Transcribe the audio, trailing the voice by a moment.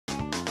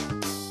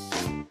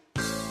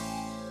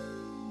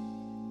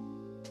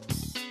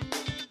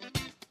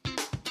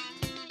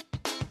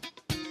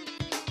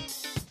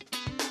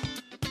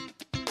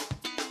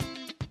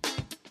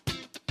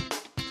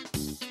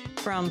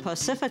From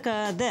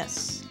Pacifica,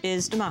 this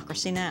is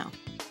Democracy Now!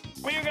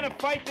 We are going to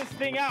fight this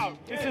thing out.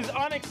 This is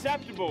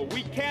unacceptable.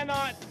 We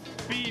cannot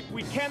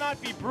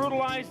be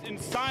brutalized and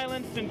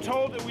silenced and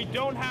told that we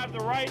don't have the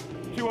right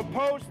to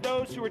oppose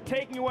those who are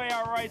taking away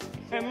our rights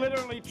and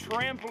literally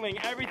trampling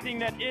everything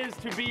that is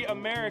to be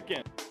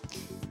American.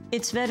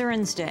 It's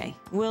Veterans Day.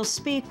 We'll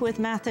speak with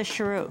Matthis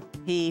Chiroux.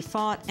 He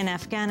fought in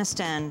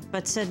Afghanistan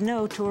but said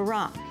no to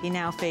Iraq. He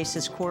now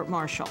faces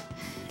court-martial.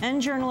 And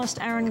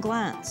journalist Aaron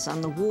Glantz on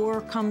The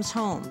War Comes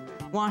Home,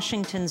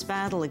 Washington's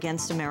battle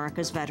against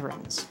America's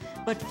veterans.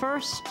 But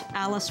first,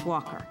 Alice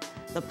Walker,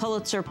 the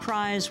Pulitzer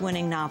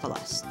Prize-winning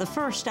novelist, the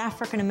first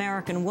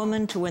African-American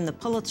woman to win the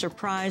Pulitzer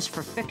Prize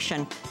for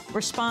fiction,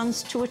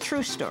 responds to a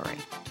true story.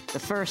 The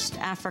first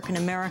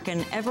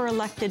African-American ever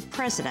elected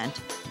president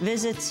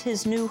visits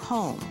his new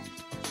home,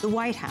 the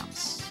White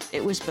House.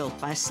 It was built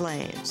by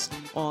slaves.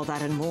 All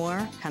that and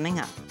more coming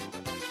up.